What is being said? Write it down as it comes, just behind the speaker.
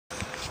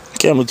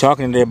Okay, I'm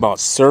talking today about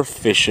surf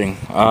fishing.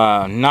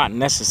 Not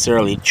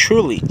necessarily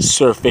truly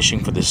surf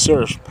fishing for the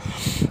surf,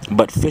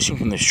 but fishing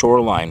from the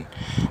shoreline.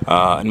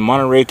 In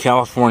Monterey,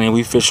 California,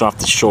 we fish off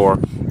the shore,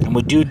 and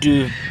we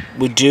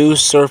do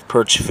surf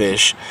perch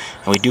fish,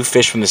 and we do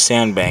fish from the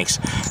sandbanks.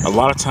 A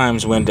lot of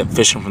times we end up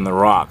fishing from the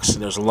rocks.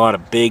 There's a lot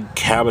of big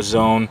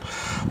cabezone,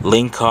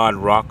 Ling Cod,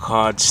 rock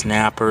cod,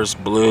 snappers,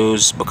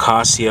 blues,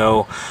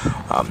 bocasio.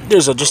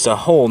 There's just a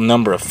whole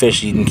number of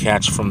fish you can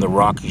catch from the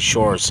rocky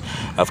shores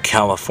of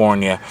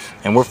California,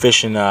 and we're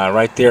fishing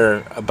right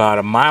there about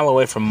a mile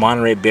away from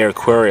Monterey Bay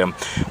Aquarium,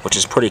 which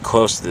is pretty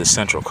close to the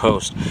Central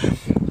Coast.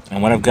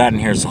 And what I've got in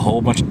here is a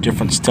whole bunch of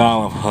different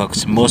style of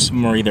hooks. Most of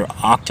them are either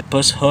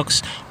octopus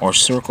hooks or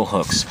circle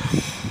hooks.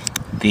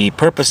 The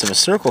purpose of a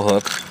circle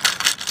hook,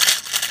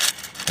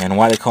 and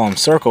why they call them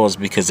circle, is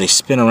because they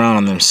spin around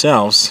on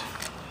themselves,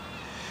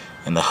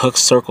 and the hook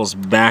circles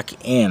back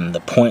in, the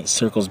point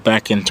circles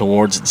back in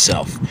towards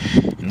itself.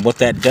 And what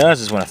that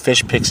does is when a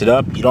fish picks it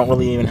up, you don't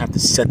really even have to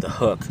set the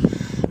hook.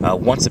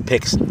 Once it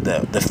picks,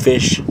 the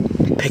fish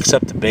picks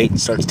up the bait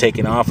and starts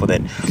taking off with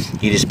it,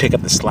 you just pick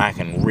up the slack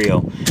and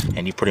reel,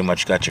 and you pretty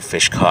much got your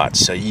fish caught.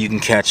 So you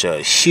can catch a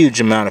huge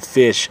amount of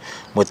fish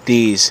with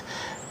these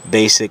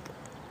basic,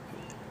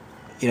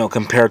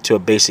 compared to a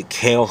basic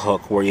kale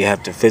hook where you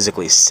have to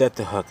physically set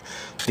the hook.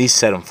 These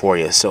set them for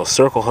you. So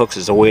circle hooks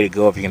is the way to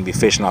go if you're going to be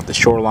fishing off the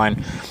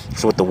shoreline.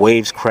 So with the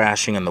waves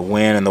crashing and the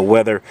wind and the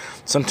weather,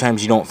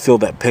 sometimes you don't feel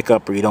that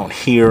pickup, or you don't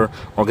hear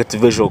or get the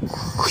visual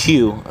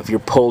cue of your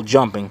pole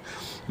jumping,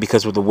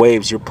 because with the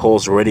waves your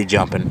pole's already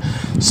jumping.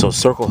 So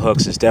circle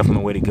hooks is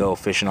definitely the way to go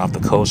fishing off the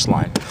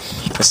coastline.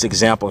 That's the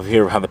example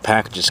here of how the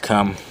packages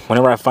come.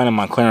 Whenever I find them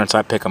on clearance,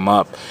 I pick them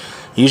up.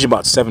 Usually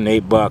about $7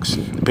 to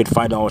 $8. I paid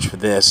 $5 for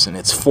this, and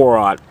it's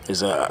 4/0.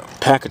 There's a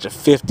package of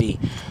 50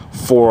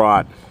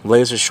 4/0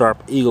 laser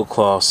sharp eagle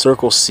claw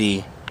circle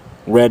C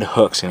red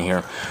hooks in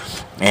here,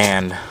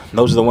 and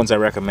those are the ones I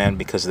recommend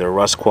because of their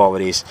rust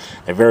qualities.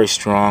 They're very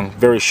strong,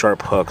 very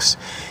sharp hooks,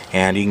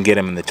 and you can get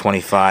them in the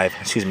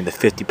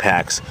 50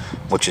 packs,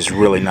 which is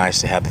really nice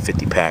to have the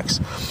 50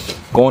 packs.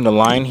 Going to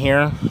line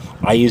here,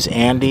 I use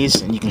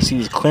Andes, and you can see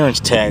these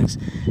clearance tags.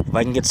 If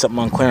I can get something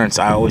on clearance,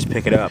 I always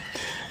pick it up.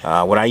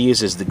 What I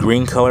use is the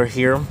green color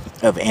here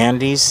of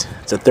Andes.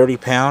 It's a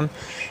 30-pound.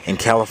 In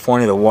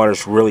California, the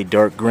water's really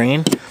dark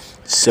green,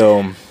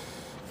 so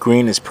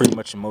green is pretty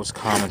much the most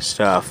common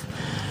stuff.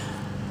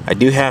 I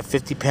do have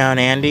 50-pound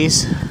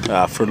Andes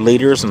for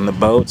leaders on the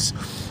boats.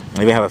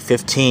 I even have a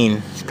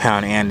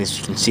 15-pound Andes.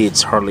 You can see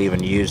it's hardly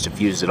even used,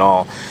 if used at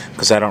all,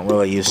 because I don't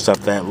really use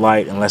stuff that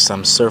light unless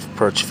I'm surf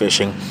perch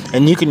fishing.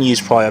 And you can use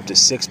probably up to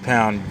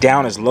 6-pound,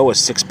 down as low as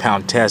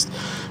 6-pound test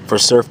for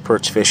surf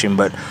perch fishing,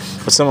 but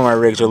some of my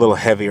rigs are a little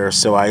heavier,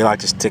 so I like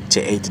to stick to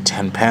 8 to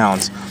 10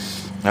 pounds.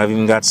 I've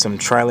even got some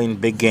trilene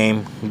big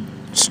game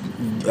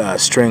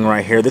string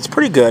right here that's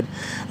pretty good.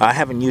 I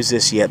haven't used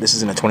this yet. This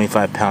isn't a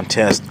 25-pound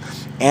test.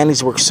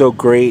 Andes work so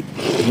great.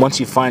 Once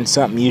you find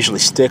something, you usually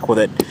stick with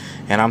it,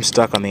 and I'm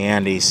stuck on the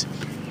Andes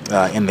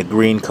in the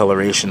green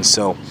coloration.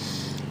 So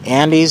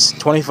Andes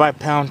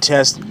 25-pound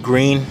test,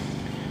 green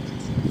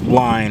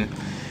line,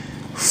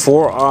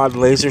 4/0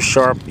 laser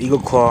sharp eagle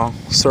claw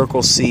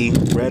circle C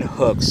red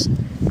hooks.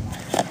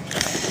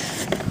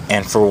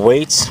 And for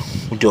weights,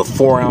 we do a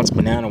 4-ounce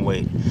banana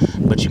weight,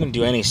 but you can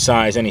do any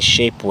size, any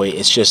shape weight.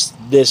 It's just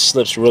this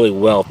slips really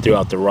well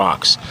throughout the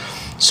rocks,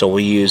 so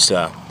we use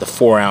the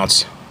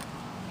 4-ounce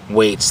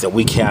weights that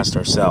we cast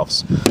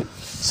ourselves.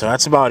 So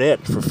that's about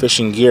it for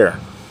fishing gear.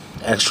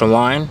 Extra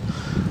line,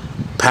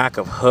 pack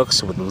of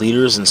hooks with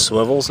leaders and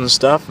swivels and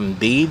stuff and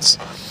beads,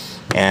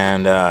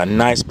 and a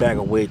nice bag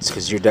of weights,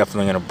 because you're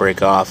definitely going to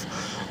break off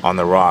on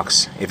the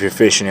rocks if you're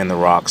fishing in the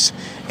rocks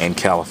in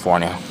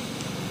California.